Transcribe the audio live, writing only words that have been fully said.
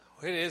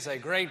It is a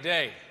great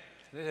day.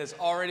 It has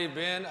already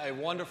been a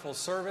wonderful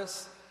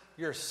service.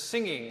 Your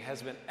singing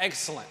has been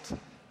excellent.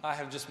 I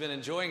have just been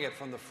enjoying it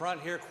from the front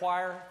here,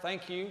 choir.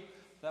 Thank you.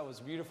 That was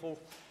beautiful.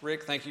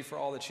 Rick, thank you for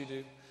all that you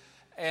do.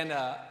 And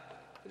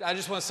I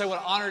just want to say what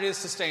an honor it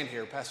is to stand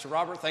here. Pastor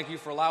Robert, thank you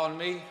for allowing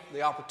me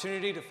the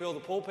opportunity to fill the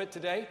pulpit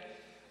today.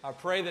 I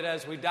pray that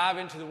as we dive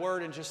into the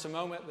Word in just a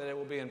moment, that it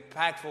will be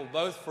impactful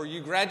both for you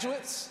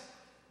graduates,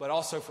 but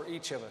also for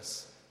each of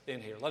us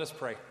in here. Let us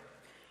pray.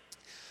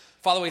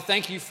 Father, we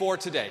thank you for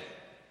today.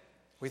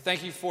 We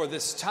thank you for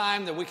this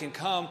time that we can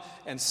come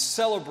and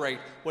celebrate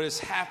what is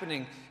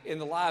happening in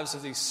the lives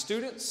of these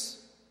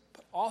students,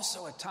 but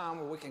also a time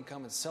where we can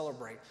come and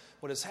celebrate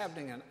what is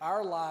happening in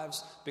our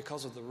lives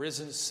because of the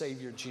risen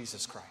Savior,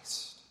 Jesus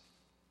Christ.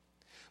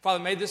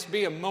 Father, may this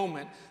be a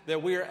moment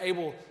that we are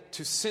able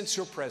to sense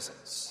your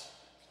presence.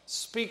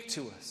 Speak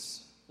to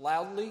us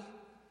loudly,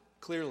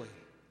 clearly.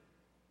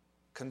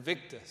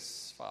 Convict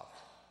us, Father.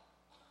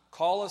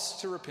 Call us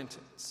to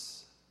repentance.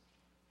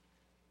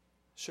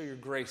 Show your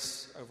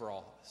grace over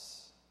all of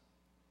us.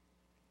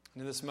 And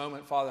in this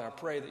moment, Father, I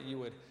pray that you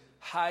would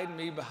hide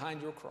me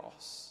behind your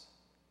cross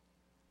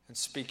and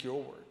speak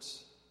your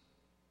words.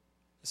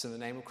 It's in the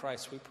name of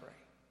Christ we pray.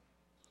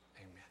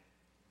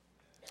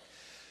 Amen.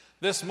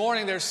 This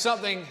morning, there's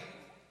something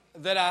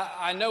that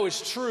I know is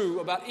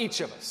true about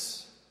each of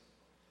us.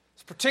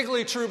 It's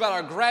particularly true about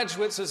our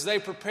graduates as they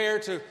prepare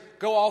to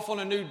go off on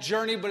a new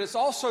journey, but it's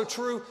also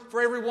true for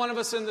every one of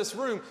us in this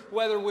room,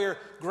 whether we're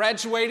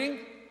graduating,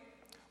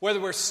 whether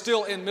we're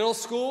still in middle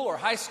school or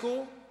high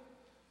school,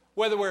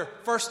 whether we're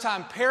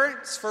first-time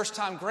parents,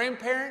 first-time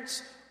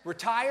grandparents,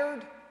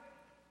 retired.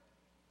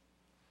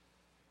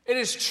 It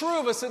is true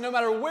of us that no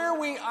matter where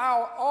we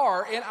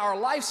are in our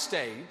life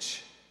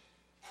stage,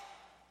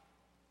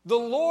 the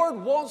Lord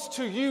wants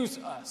to use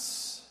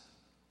us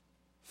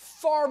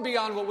far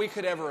beyond what we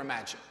could ever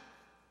imagine.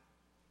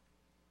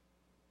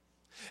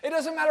 It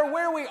doesn't matter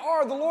where we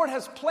are, the Lord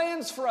has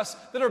plans for us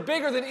that are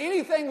bigger than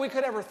anything we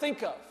could ever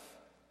think of.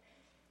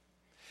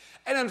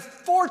 And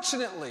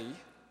unfortunately,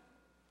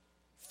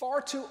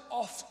 far too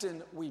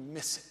often we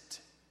miss it.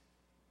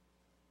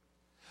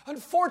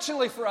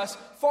 Unfortunately for us,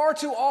 far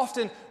too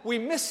often we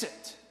miss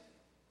it.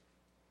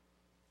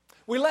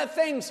 We let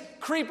things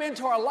creep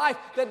into our life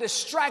that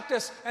distract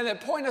us and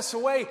that point us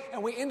away,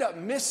 and we end up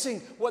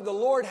missing what the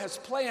Lord has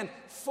planned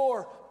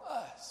for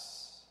us.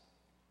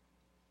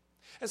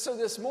 And so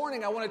this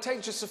morning, I want to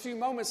take just a few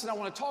moments and I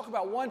want to talk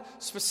about one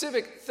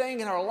specific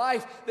thing in our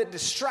life that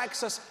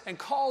distracts us and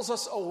calls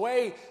us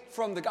away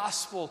from the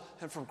gospel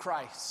and from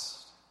Christ.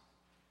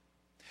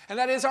 And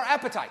that is our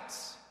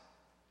appetites.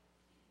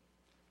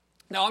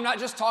 Now, I'm not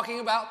just talking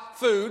about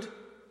food.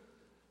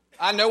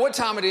 I know what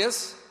time it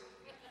is.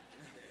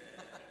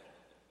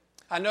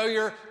 I know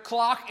your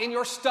clock in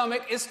your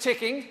stomach is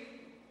ticking.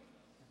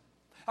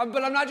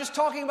 But I'm not just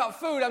talking about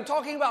food. I'm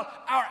talking about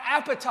our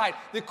appetite,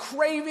 the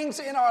cravings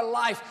in our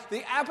life,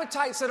 the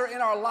appetites that are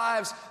in our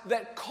lives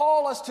that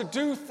call us to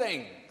do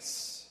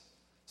things.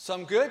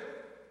 Some good,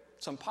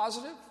 some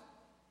positive,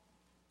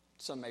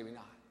 some maybe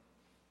not.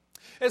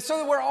 And so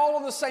that we're all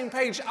on the same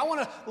page, I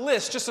want to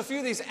list just a few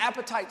of these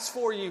appetites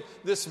for you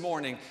this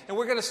morning. And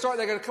we're going to start,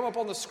 they're going to come up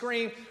on the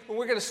screen, and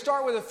we're going to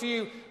start with a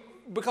few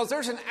because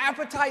there's an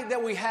appetite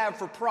that we have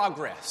for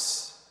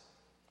progress.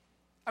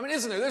 I mean,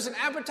 isn't there? There's an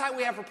appetite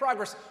we have for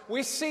progress.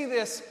 We see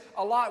this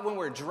a lot when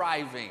we're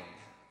driving.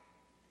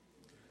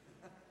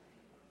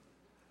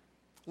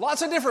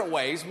 Lots of different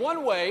ways.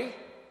 One way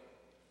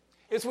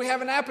is we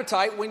have an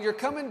appetite when you're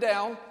coming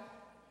down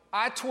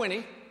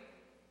I-20,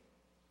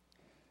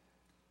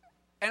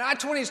 and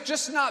I-20 is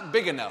just not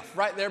big enough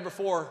right there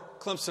before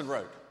Clemson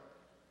Road.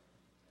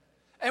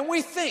 And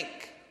we think,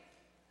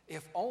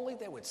 if only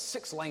they would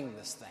 6-lane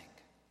this thing.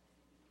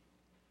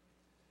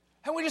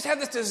 And we just have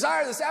this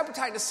desire, this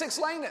appetite to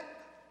 6-lane it.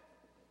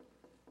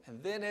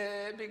 And then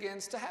it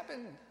begins to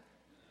happen.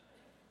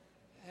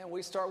 And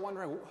we start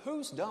wondering,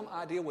 whose dumb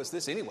idea was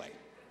this anyway?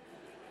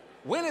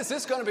 When is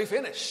this going to be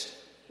finished?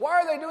 Why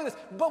are they doing this?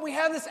 But we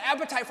have this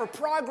appetite for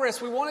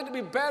progress. We want it to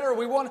be better.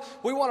 We want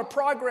to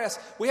progress.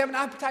 We have an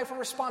appetite for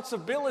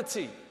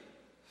responsibility.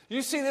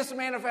 You see this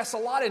manifest a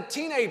lot in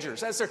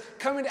teenagers as they're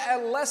coming to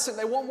adolescence.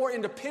 They want more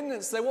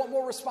independence. They want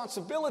more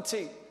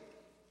responsibility.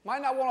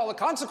 Might not want all the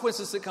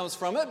consequences that comes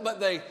from it, but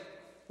they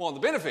want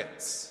the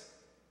benefits.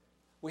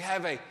 We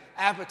have an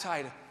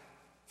appetite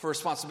for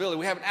responsibility.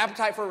 We have an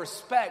appetite for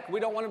respect. We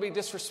don't want to be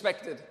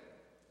disrespected.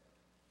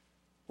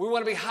 We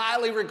want to be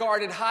highly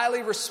regarded,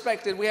 highly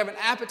respected. We have an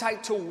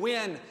appetite to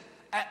win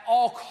at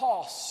all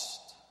cost.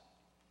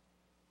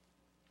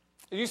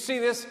 You see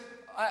this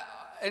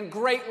in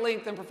great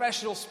length in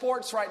professional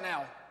sports right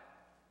now,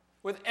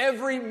 with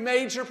every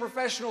major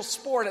professional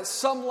sport at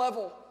some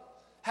level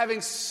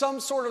having some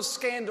sort of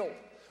scandal,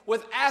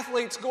 with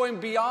athletes going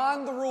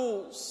beyond the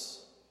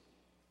rules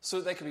so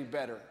that they can be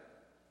better,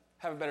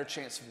 have a better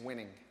chance of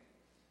winning,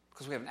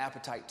 because we have an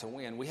appetite to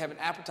win. We have an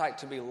appetite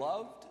to be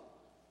loved,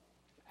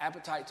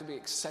 appetite to be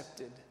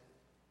accepted.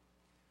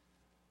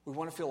 We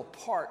want to feel a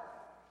part.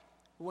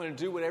 We want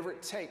to do whatever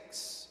it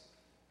takes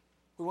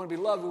We want to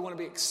be loved. We want to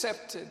be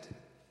accepted.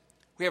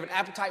 We have an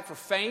appetite for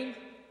fame.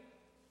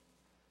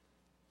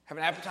 Have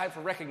an appetite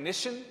for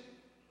recognition.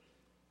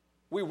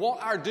 We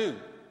want our due.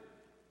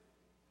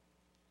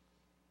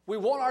 We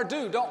want our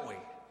due, don't we?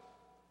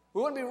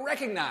 We want to be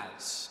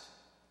recognized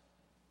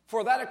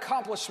for that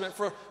accomplishment,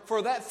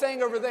 for that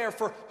thing over there,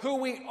 for who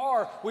we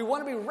are. We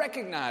want to be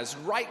recognized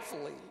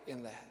rightfully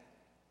in that.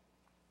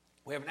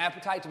 We have an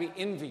appetite to be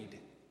envied.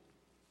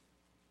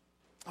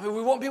 I mean,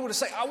 we want people to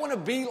say, I want to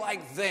be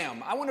like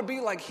them. I want to be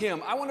like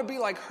him. I want to be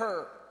like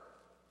her.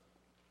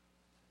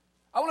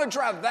 I want to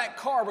drive that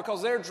car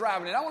because they're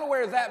driving it. I want to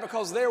wear that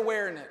because they're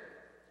wearing it.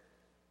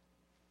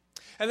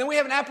 And then we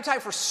have an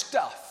appetite for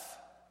stuff.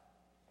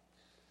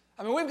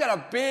 I mean, we've got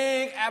a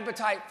big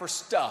appetite for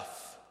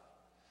stuff.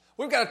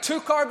 We've got a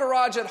 2-car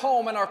garage at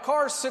home, and our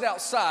cars sit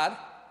outside.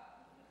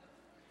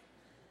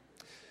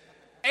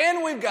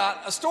 And we've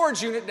got a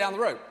storage unit down the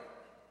road.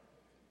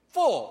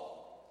 Full.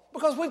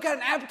 Because we've got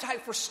an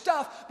appetite for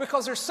stuff,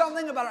 because there's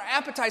something about our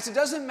appetites. It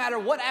doesn't matter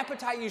what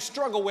appetite you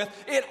struggle with,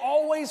 it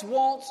always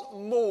wants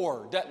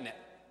more, doesn't it?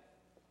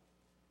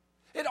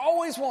 It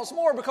always wants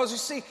more, because you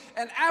see,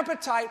 an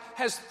appetite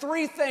has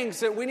 3 things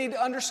that we need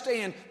to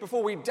understand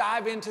before we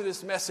dive into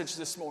this message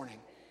this morning.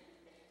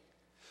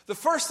 The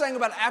first thing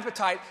about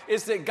appetite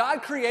is that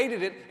God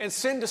created it and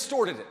sin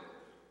distorted it.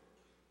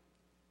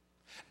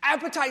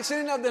 Appetites in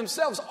and of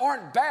themselves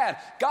aren't bad.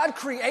 God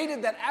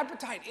created that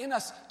appetite in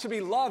us to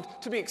be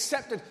loved, to be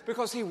accepted,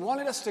 because He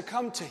wanted us to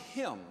come to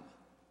Him.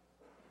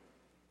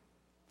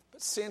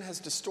 But sin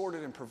has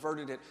distorted and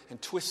perverted it and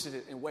twisted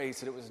it in ways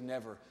that it was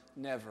never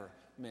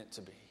meant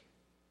to be.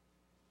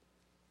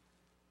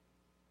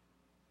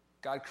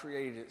 God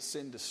created it,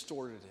 sin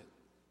distorted it.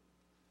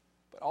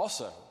 But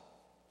also,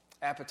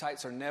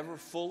 appetites are never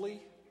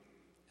fully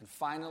and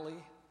finally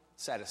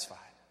satisfied.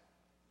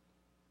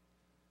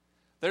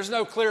 There's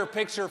no clearer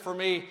picture for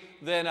me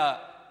than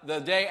the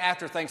day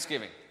after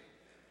Thanksgiving.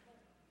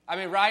 I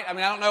mean, right? I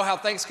don't know how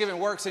Thanksgiving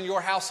works in your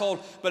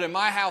household, but in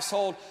my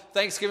household,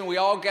 Thanksgiving, we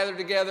all gather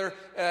together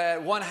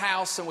at one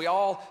house, and we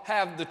all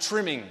have the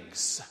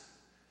trimmings.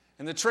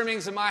 And the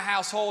trimmings in my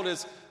household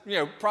is,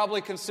 probably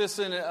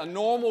consistent in a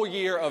normal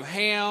year of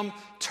ham,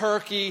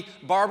 turkey,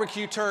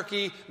 barbecue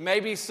turkey,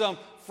 maybe some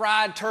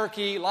fried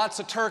turkey,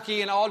 lots of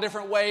turkey in all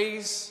different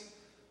ways,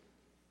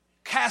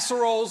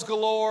 casseroles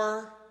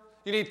galore.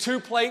 You need 2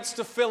 plates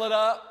to fill it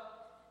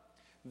up.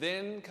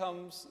 Then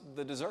comes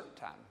the dessert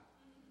time,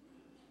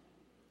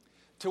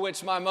 to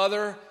which my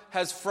mother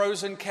has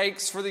frozen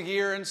cakes for the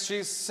year, and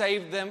she's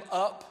saved them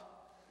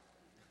up.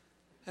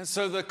 And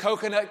so the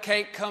coconut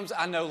cake comes.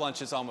 I know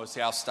lunch is almost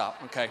here. I'll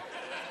stop, okay?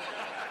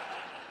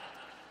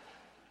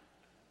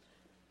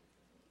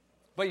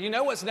 But you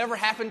know what's never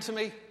happened to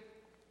me?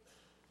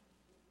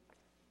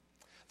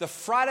 The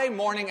Friday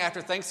morning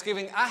after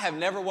Thanksgiving, I have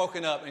never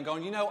woken up and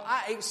gone,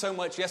 I ate so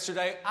much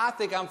yesterday, I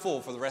think I'm full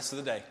for the rest of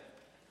the day.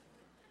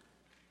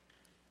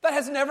 That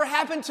has never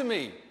happened to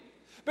me.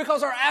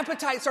 Because our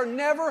appetites are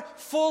never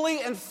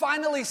fully and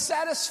finally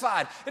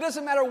satisfied. It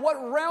doesn't matter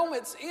what realm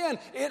it's in,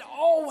 it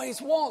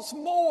always wants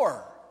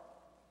more.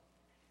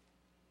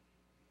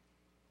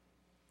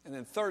 And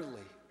then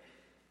thirdly,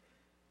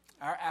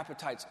 our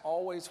appetites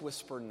always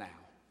whisper now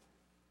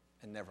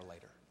and never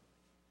later.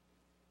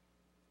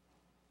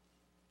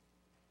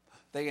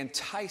 They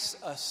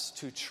entice us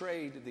to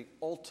trade the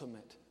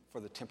ultimate for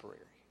the temporary.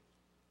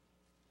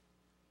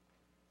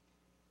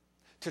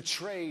 To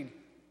trade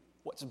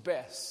what's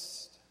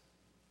best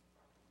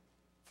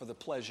for the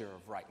pleasure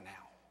of right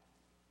now.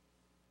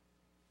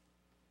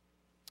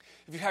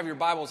 If you have your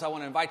Bibles, I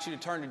want to invite you to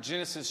turn to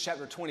Genesis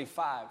chapter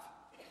 25.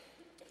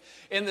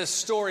 In this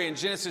story, in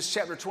Genesis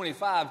chapter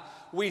 25,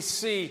 we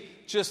see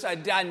just a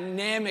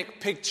dynamic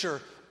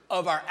picture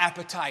of our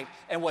appetite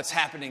and what's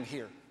happening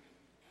here.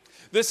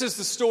 This is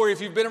the story. If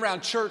you've been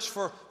around church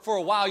for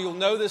a while, you'll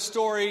know this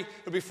story.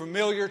 It'll be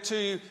familiar to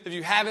you. If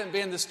you haven't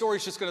been, the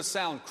story's just going to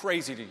sound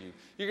crazy to you.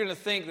 You're going to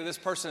think that this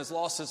person has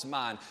lost his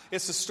mind.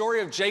 It's the story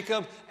of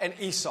Jacob and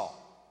Esau.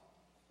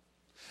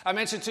 I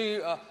mentioned to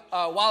you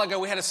a while ago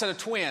we had a set of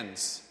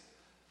twins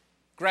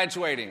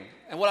graduating.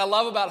 And what I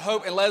love about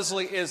Hope and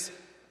Leslie is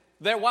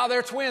that while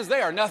they're twins,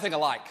 they are nothing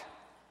alike.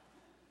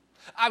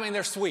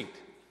 They're sweet,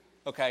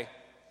 okay?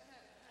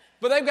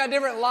 But they've got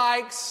different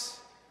likes.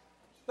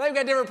 They've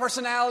got different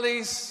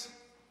personalities,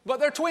 but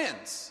they're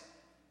twins.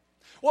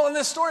 Well, in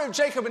this story of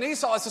Jacob and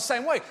Esau, it's the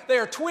same way. They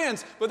are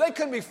twins, but they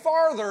couldn't be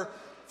farther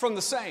from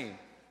the same.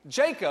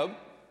 Jacob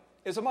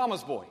is a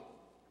mama's boy.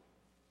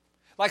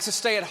 Likes to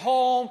stay at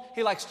home.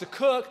 He likes to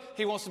cook.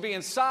 He wants to be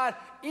inside.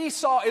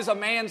 Esau is a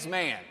man's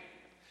man.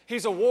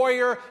 He's a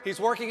warrior. He's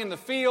working in the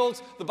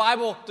fields. The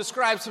Bible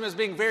describes him as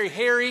being very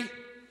hairy.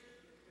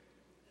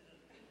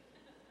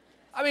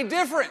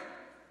 Different.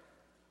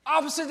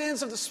 Opposite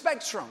ends of the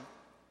spectrum.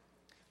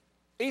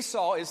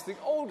 Esau is the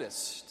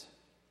oldest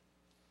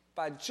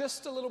by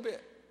just a little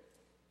bit.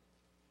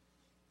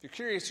 If you're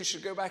curious, you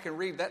should go back and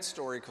read that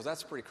story because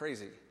that's pretty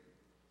crazy.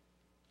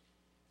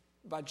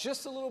 By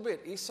just a little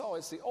bit. Esau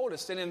is the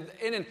oldest. And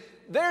in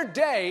their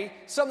day,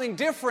 something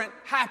different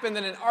happened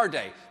than in our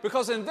day.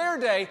 Because in their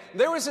day,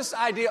 there was this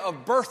idea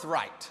of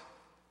birthright.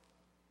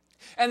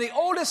 And the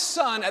oldest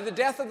son, at the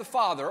death of the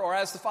father, or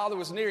as the father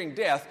was nearing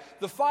death,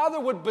 the father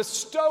would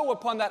bestow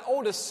upon that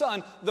oldest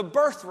son the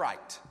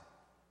birthright.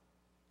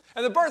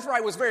 And the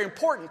birthright was very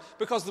important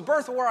because the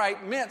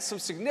birthright meant some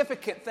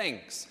significant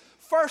things.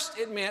 First,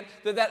 it meant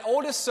that that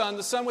oldest son,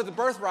 the son with the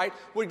birthright,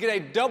 would get a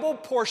double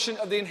portion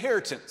of the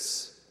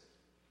inheritance.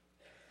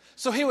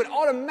 So he would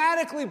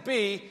automatically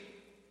be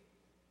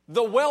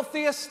the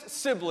wealthiest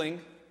sibling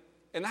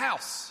in the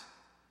house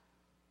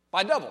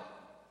by double.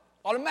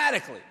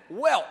 Automatically.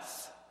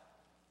 Wealth.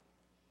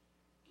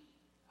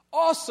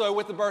 Also,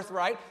 with the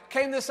birthright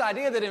came this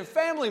idea that in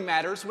family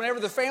matters,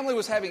 whenever the family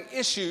was having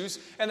issues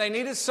and they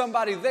needed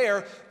somebody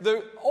there,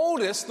 the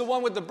oldest, the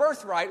one with the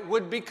birthright,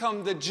 would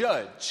become the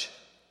judge.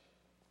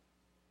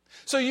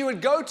 So you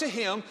would go to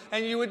him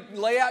and you would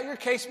lay out your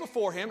case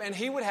before him and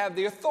he would have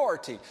the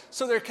authority.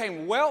 So there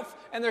came wealth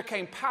and there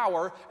came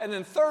power. And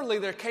then thirdly,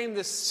 there came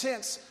this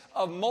sense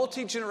of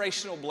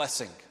multi-generational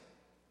blessing.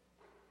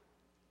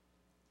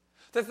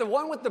 That the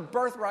one with the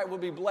birthright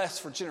would be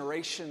blessed for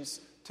generations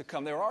to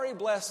come. They were already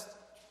blessed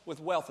with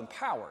wealth and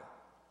power.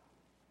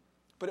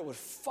 But it would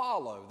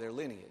follow their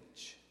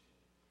lineage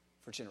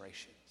for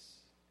generations.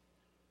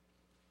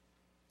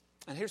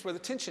 And here's where the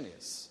tension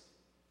is.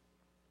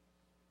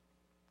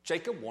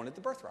 Jacob wanted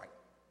the birthright.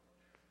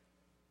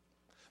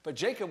 But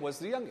Jacob was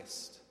the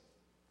youngest.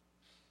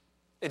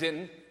 It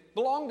didn't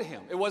belong to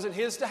him. It wasn't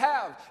his to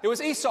have. It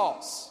was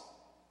Esau's.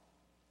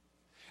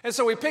 And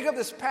so we pick up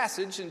this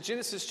passage in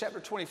Genesis chapter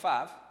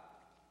 25,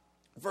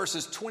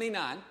 verses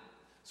 29. This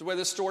is where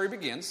this story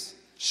begins.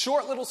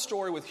 Short little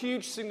story with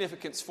huge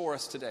significance for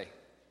us today.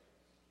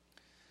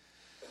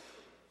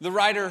 The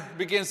writer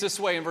begins this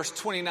way in verse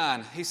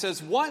 29. He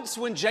says, once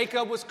when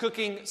Jacob was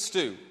cooking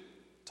stew,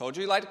 told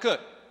you he liked to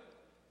cook,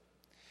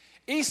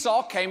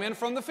 Esau came in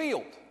from the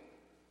field,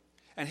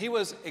 and he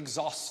was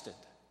exhausted.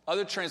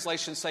 Other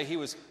translations say he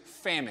was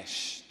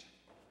famished.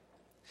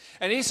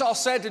 And Esau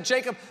said to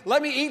Jacob,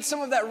 let me eat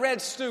some of that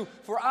red stew,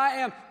 for I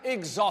am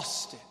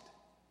exhausted.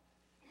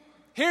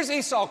 Here's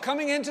Esau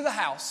coming into the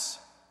house,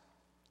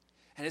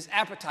 and his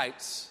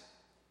appetite's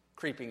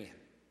creeping in.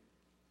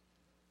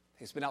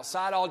 He's been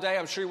outside all day.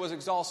 I'm sure he was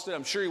exhausted.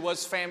 I'm sure he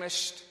was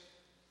famished.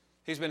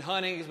 He's been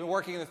hunting. He's been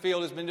working in the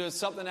field. He's been doing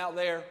something out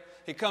there.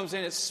 He comes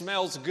in. It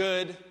smells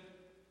good.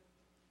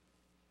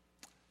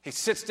 He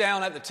sits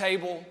down at the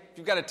table. If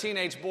you've got a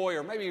teenage boy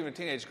or maybe even a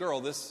teenage girl,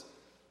 this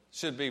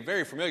should be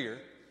very familiar.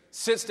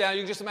 Sits down.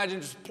 You can just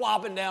imagine just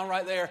plopping down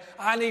right there.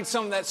 I need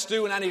some of that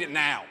stew and I need it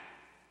now.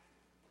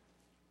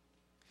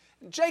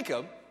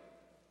 Jacob,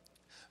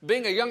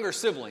 being a younger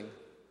sibling,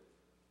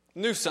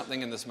 knew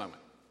something in this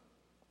moment.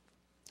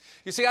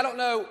 You see, I don't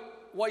know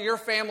what your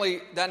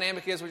family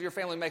dynamic is, what your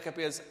family makeup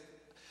is.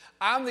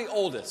 I'm the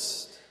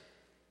oldest,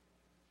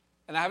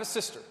 and I have a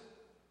sister.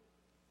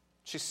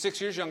 She's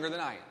 6 years younger than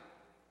I am.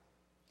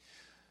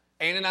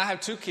 Ann and I have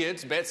 2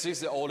 kids.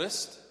 Betsy's the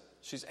oldest.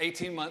 She's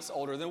 18 months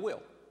older than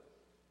Will.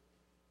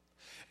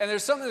 And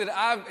there's something that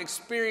I've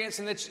experienced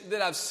and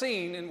that I've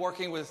seen in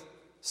working with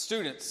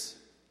students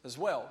as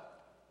well.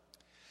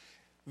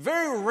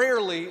 Very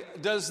rarely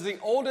does the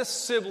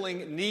oldest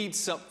sibling need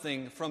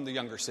something from the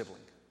younger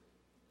sibling.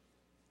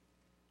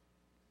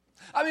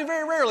 I mean,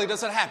 very rarely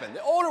does that happen.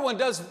 The older one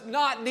does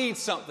not need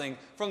something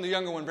from the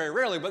younger one very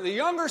rarely, but the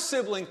younger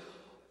sibling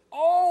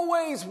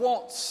always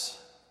wants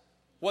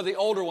what the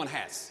older one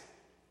has.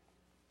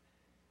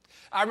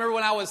 I remember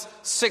when I was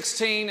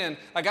 16 and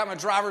I got my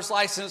driver's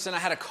license and I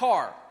had a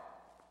car.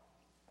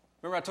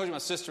 Remember I told you my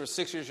sister was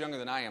 6 years younger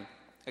than I am.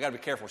 I got to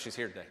be careful. She's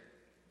here today.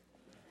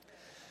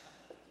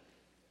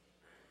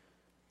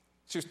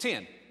 She was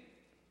 10.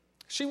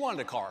 She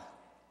wanted a car.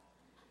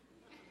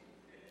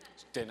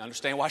 Didn't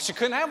understand why she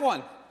couldn't have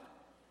one.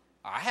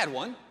 I had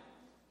one.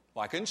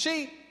 Why couldn't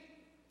she?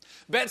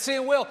 Betsy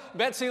and Will.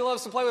 Betsy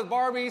loves to play with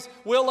Barbies.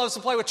 Will loves to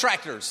play with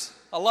tractors.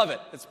 I love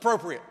it. It's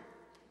appropriate.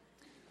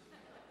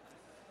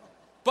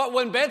 But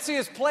when Betsy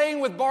is playing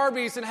with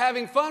Barbies and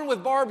having fun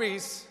with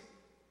Barbies,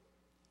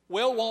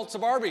 Will wants a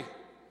Barbie.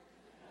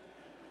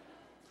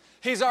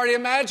 He's already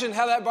imagined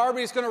how that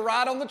Barbie is going to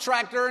ride on the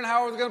tractor and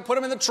how we're going to put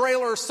him in the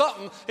trailer or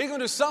something. He's going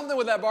to do something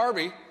with that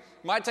Barbie.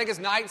 Might take his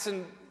nights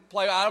and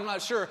play, I'm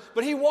not sure.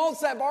 But he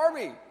wants that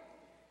Barbie.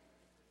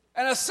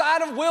 And a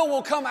side of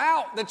Will come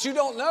out that you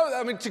don't know.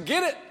 I mean, to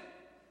get it.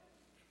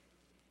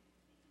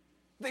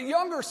 The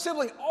younger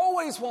sibling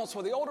always wants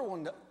what the older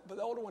one does, but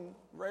the older one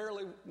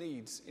rarely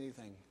needs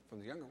anything from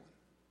the younger one.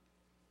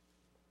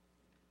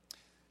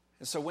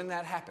 And so when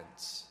that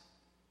happens,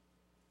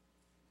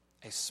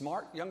 a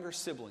smart younger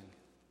sibling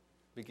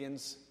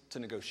begins to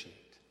negotiate.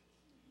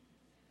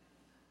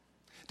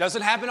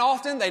 Doesn't happen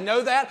often, they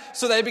know that,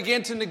 so they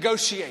begin to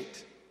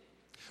negotiate.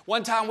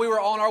 One time we were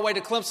on our way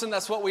to Clemson.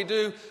 That's what we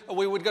do.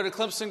 We would go to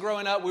Clemson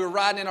growing up. We were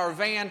riding in our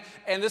van,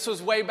 and this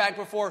was way back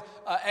before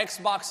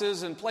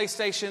Xboxes and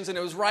PlayStations, and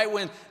it was right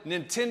when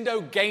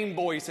Nintendo Game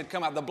Boys had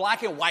come out, the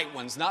black and white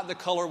ones, not the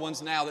color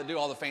ones now that do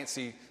all the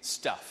fancy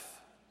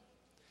stuff.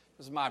 It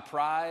was my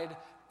pride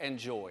and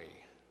joy.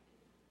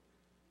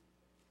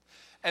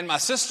 And my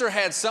sister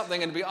had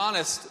something, and to be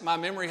honest, my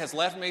memory has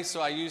left me, so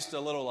I used a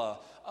little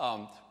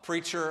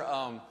preacher...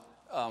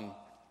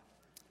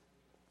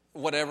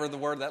 whatever the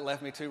word that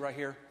left me to right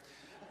here.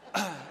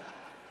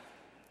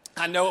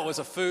 I know it was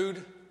a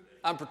food.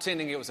 I'm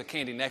pretending it was a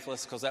candy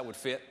necklace because that would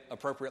fit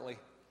appropriately.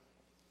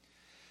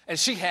 And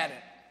she had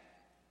it.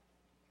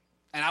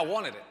 And I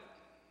wanted it.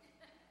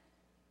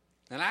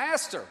 And I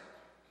asked her,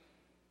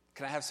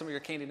 can I have some of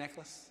your candy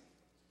necklace?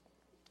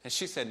 And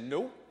she said,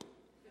 nope.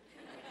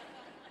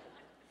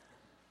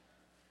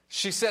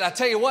 She said, I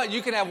tell you what,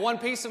 you can have one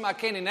piece of my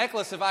candy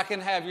necklace if I can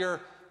have your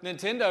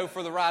Nintendo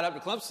for the ride up to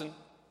Clemson.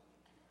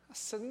 I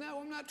said, no,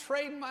 I'm not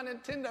trading my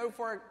Nintendo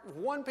for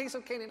one piece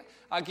of candy.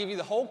 I'll give you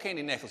the whole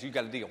candy necklace. You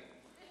got a deal.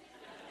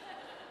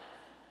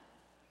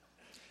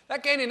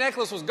 That candy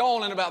necklace was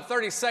gone in about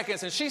 30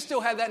 seconds, and she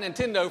still had that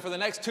Nintendo for the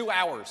next 2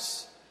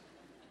 hours.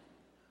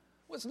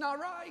 Was not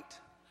right.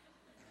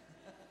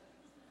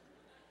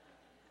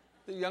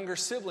 The younger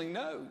sibling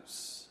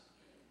knows.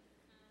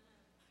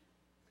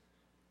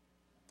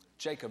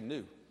 Jacob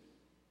knew. It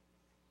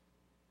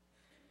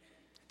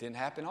didn't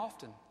happen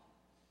often.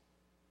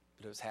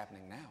 But it was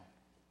happening now.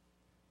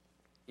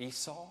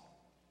 Esau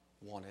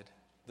wanted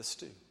the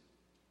stew.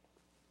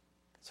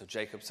 So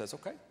Jacob says,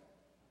 okay.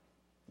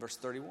 Verse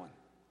 31.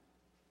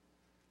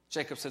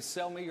 Jacob said,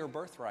 sell me your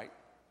birthright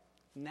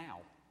now.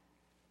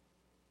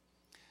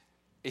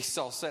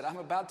 Esau said, I'm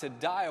about to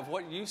die. Of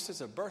what use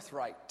is a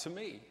birthright to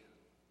me?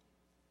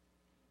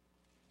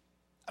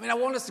 I mean, I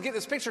want us to get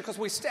this picture because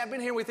we step in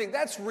here and we think,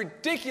 that's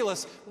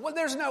ridiculous. Well,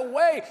 there's no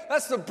way.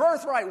 That's the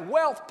birthright,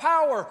 wealth,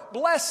 power,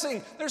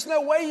 blessing. There's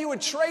no way you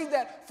would trade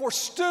that for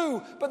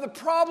stew. But the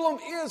problem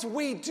is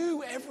we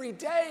do every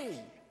day.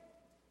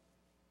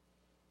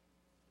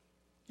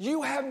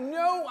 You have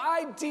no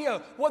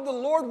idea what the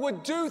Lord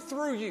would do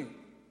through you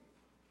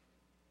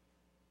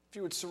if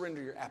you would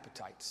surrender your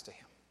appetites to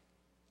Him.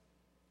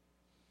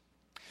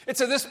 It's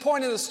at this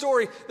point in the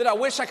story that I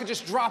wish I could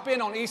just drop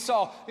in on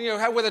Esau,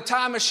 with a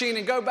time machine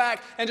and go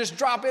back and just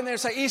drop in there and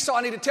say, Esau,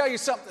 I need to tell you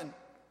something.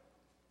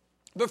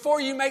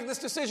 Before you make this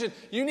decision,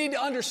 you need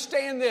to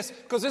understand this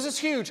because this is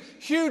huge,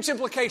 huge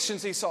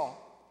implications, Esau.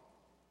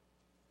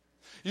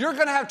 You're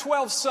going to have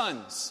 12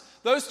 sons.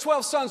 Those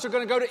 12 sons are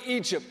going to go to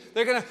Egypt.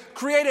 They're going to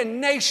create a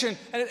nation,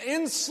 an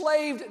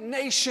enslaved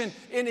nation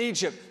in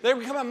Egypt. They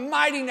become a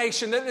mighty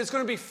nation that is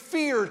going to be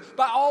feared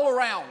by all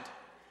around.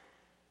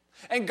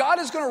 And God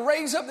is going to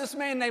raise up this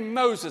man named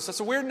Moses. That's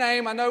a weird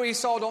name. I know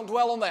Esau, don't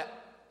dwell on that.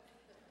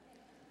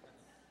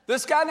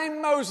 This guy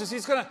named Moses,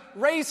 he's going to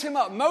raise him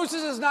up.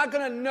 Moses is not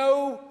going to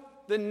know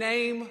the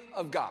name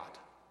of God.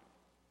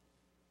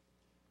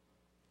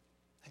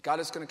 God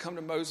is going to come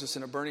to Moses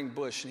in a burning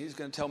bush, and he's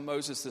going to tell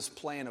Moses this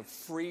plan of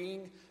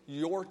freeing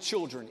your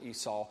children,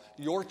 Esau,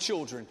 your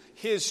children,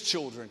 his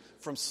children,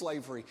 from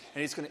slavery.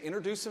 And he's going to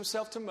introduce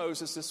himself to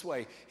Moses this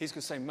way. He's going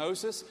to say,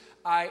 Moses,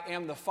 I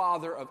am the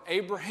father of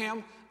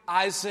Abraham,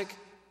 Isaac,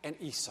 and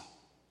Esau.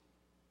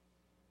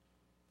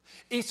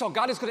 Esau,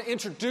 God is going to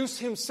introduce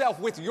himself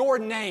with your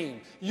name.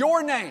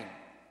 Your name.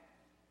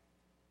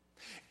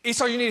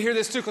 Esau, you need to hear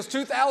this too, because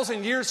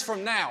 2,000 years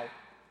from now,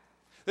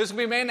 there's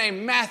going to be a man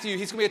named Matthew.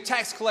 He's going to be a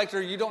tax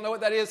collector. You don't know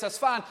what that is, that's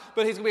fine,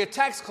 but he's going to be a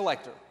tax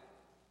collector.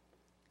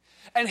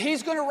 And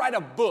he's going to write a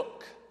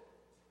book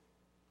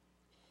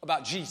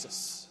about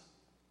Jesus,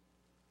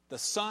 the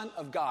Son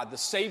of God, the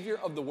Savior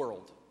of the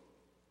world.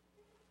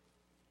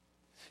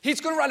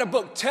 He's going to write a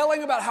book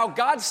telling about how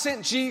God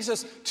sent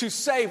Jesus to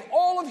save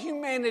all of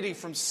humanity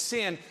from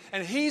sin,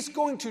 and he's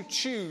going to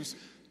choose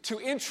to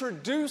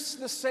introduce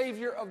the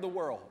Savior of the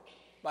world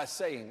by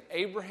saying,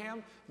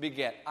 Abraham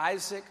begat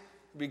Isaac,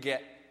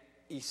 beget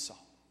Esau.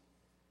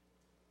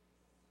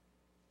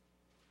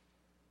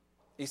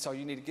 Esau,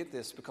 you need to get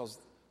this because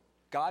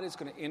God is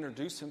going to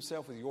introduce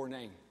himself with your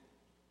name.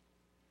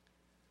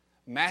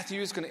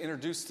 Matthew is going to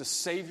introduce the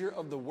Savior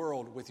of the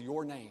world with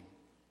your name.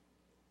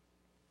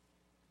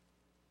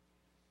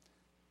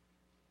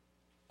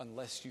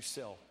 Unless you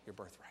sell your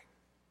birthright.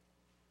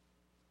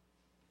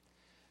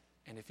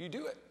 And if you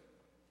do it,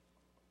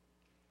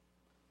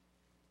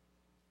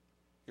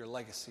 your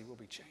legacy will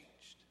be changed.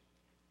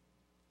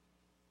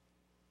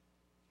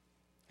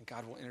 And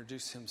God will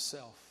introduce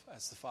himself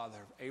as the father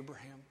of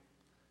Abraham,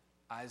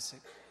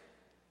 Isaac,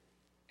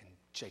 and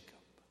Jacob.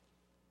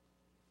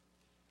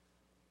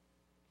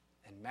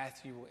 And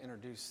Matthew will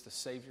introduce the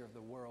Savior of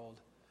the world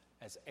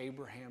as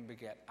Abraham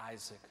begat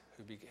Isaac,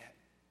 who begat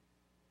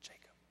Jacob.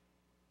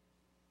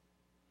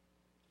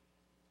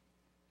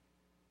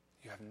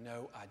 You have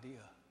no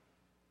idea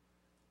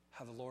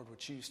how the Lord would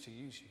choose to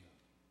use you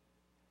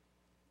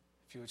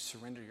if you would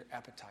surrender your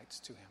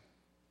appetites to him.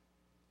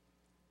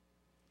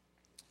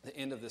 The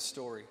end of this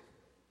story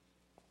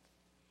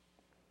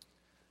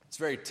It's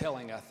very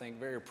telling, I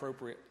think, very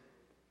appropriate.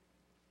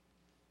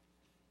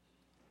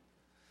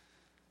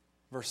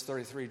 Verse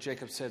 33,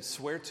 Jacob said,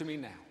 "Swear to me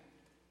now."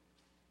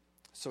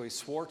 So he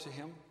swore to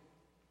him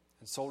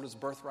and sold his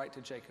birthright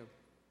to Jacob.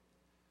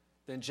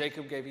 Then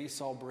Jacob gave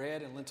Esau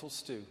bread and lentil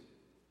stew.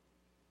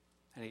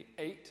 And he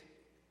ate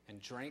and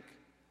drank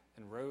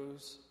and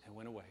rose and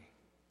went away.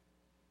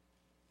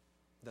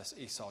 Thus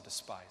Esau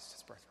despised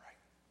his birthright.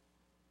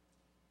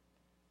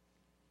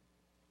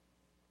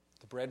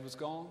 The bread was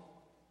gone.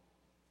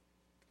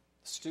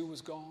 The stew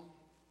was gone.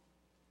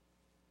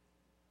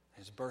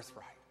 His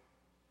birthright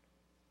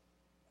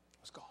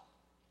was gone.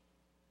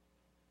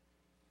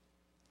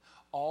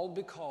 All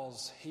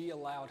because he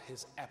allowed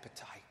his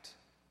appetite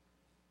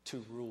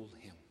to rule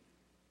him.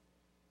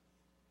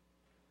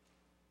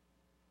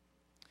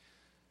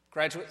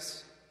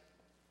 Graduates,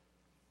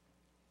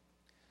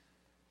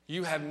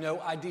 you have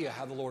no idea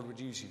how the Lord would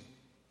use you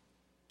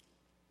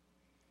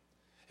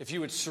if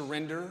you would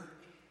surrender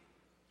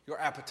your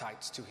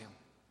appetites to him.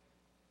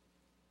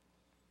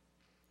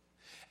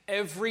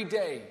 Every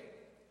day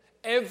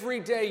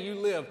you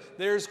live,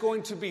 there's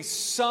going to be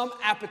some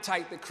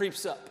appetite that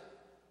creeps up.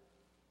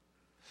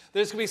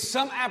 There's going to be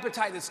some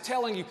appetite that's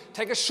telling you,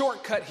 take a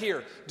shortcut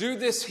here, do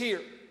this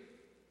here.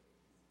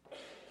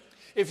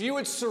 If you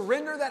would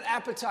surrender that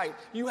appetite,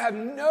 you have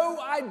no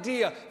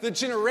idea the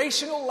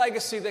generational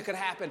legacy that could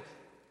happen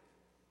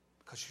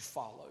because you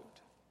followed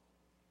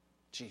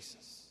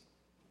Jesus.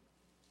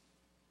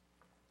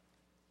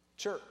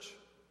 Church,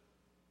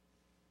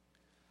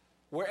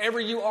 wherever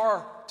you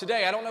are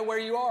today, I don't know where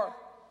you are.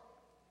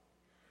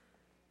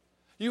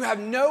 You have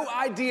no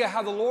idea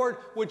how the Lord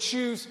would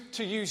choose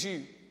to use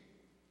you.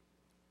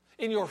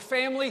 In your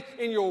family,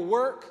 in your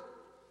work,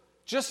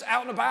 just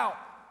out and about.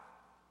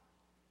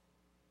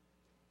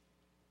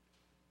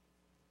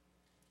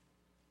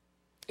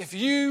 If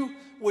you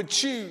would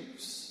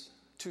choose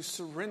to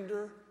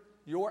surrender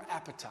your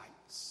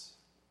appetites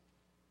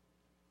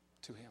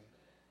to him.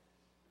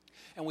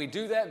 And we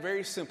do that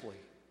very simply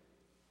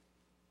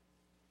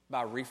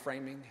by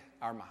reframing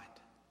our mind.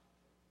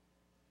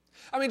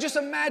 I mean, just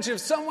imagine if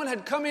someone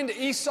had come into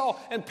Esau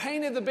and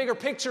painted the bigger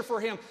picture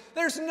for him.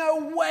 There's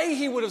no way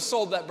he would have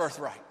sold that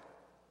birthright.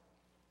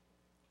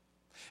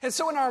 And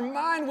so in our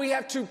mind, we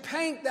have to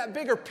paint that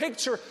bigger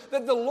picture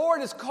that the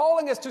Lord is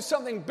calling us to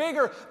something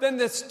bigger than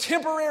this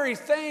temporary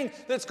thing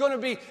that's going to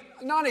be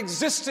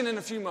non-existent in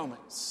a few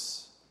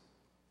moments.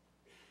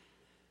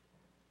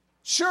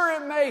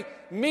 Sure, it may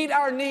meet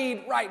our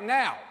need right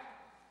now.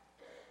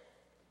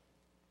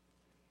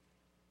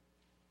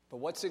 But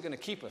what's it going to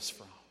keep us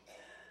from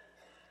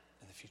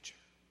in the future?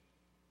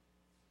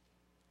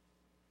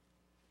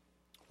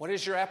 What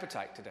is your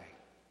appetite today?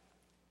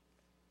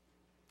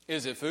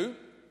 Is it food?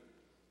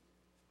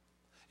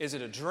 Is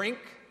it a drink?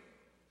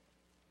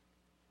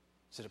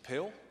 Is it a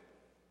pill?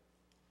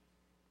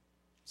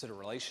 Is it a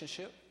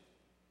relationship?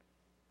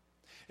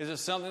 Is it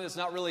something that's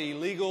not really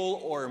illegal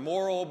or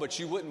immoral, but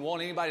you wouldn't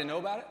want anybody to know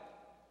about it?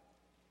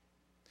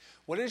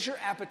 What is your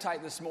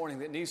appetite this morning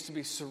that needs to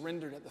be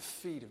surrendered at the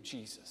feet of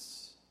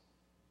Jesus?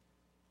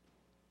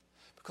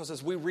 Because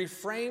as we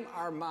reframe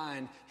our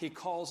mind, he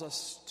calls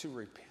us to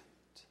repent,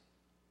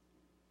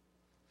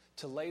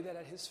 to lay that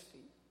at his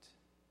feet,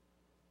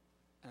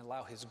 and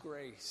allow his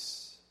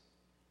grace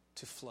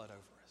to flood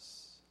over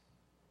us.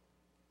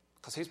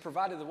 Because he's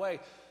provided the way.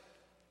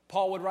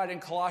 Paul would write in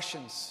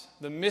Colossians,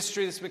 the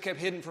mystery that's been kept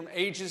hidden from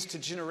ages to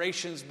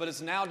generations, but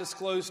is now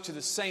disclosed to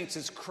the saints,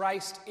 is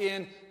Christ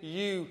in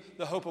you,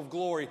 the hope of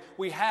glory.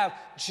 We have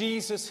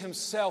Jesus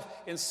himself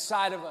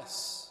inside of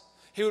us.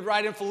 He would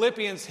write in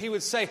Philippians, he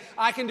would say,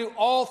 I can do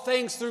all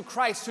things through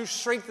Christ who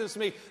strengthens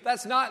me.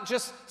 That's not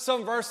just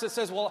some verse that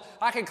says, well,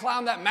 I can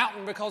climb that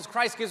mountain because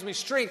Christ gives me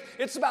strength.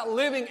 It's about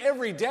living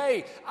every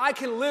day. I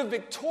can live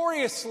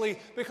victoriously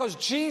because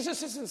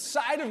Jesus is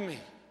inside of me.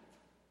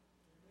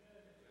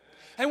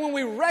 And when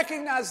we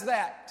recognize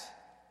that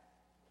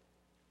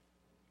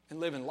and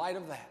live in light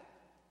of that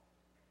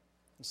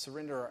and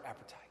surrender our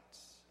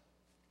appetites,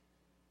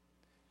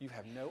 you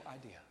have no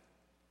idea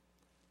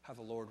how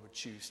the Lord would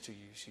choose to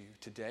use you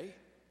today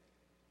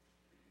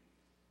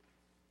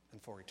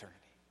and for eternity.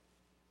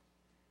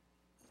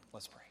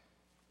 Let's pray.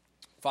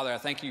 Father, I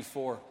thank you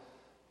for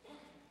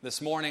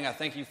this morning. I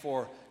thank you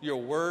for your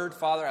word.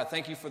 Father, I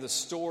thank you for the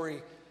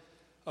story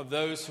of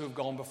those who have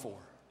gone before.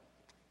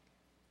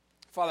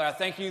 Father, I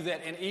thank you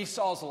that in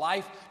Esau's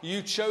life,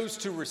 you chose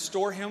to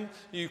restore him.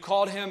 You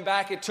called him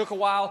back. It took a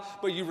while,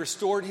 but you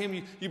restored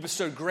him. You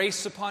bestowed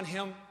grace upon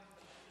him,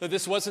 that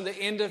this wasn't the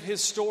end of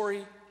his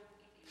story.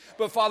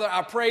 But Father,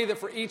 I pray that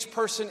for each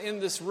person in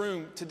this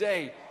room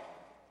today,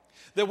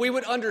 that we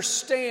would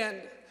understand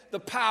the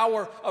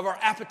power of our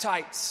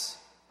appetites,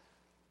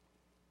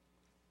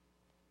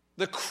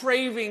 the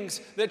cravings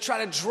that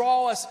try to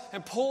draw us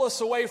and pull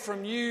us away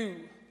from you,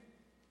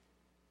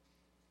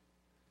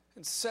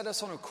 and set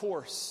us on a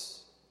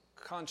course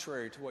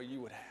contrary to what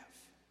you would have.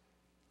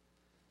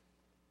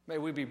 May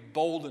we be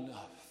bold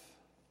enough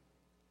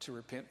to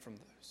repent from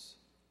those,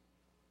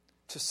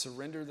 to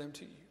surrender them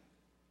to you.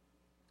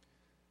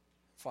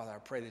 Father, I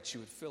pray that you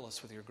would fill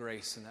us with your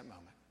grace in that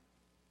moment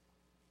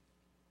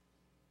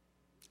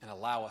and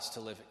allow us to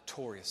live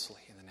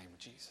victoriously in the name of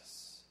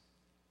Jesus.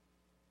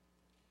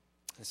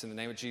 And it's in the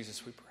name of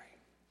Jesus we pray.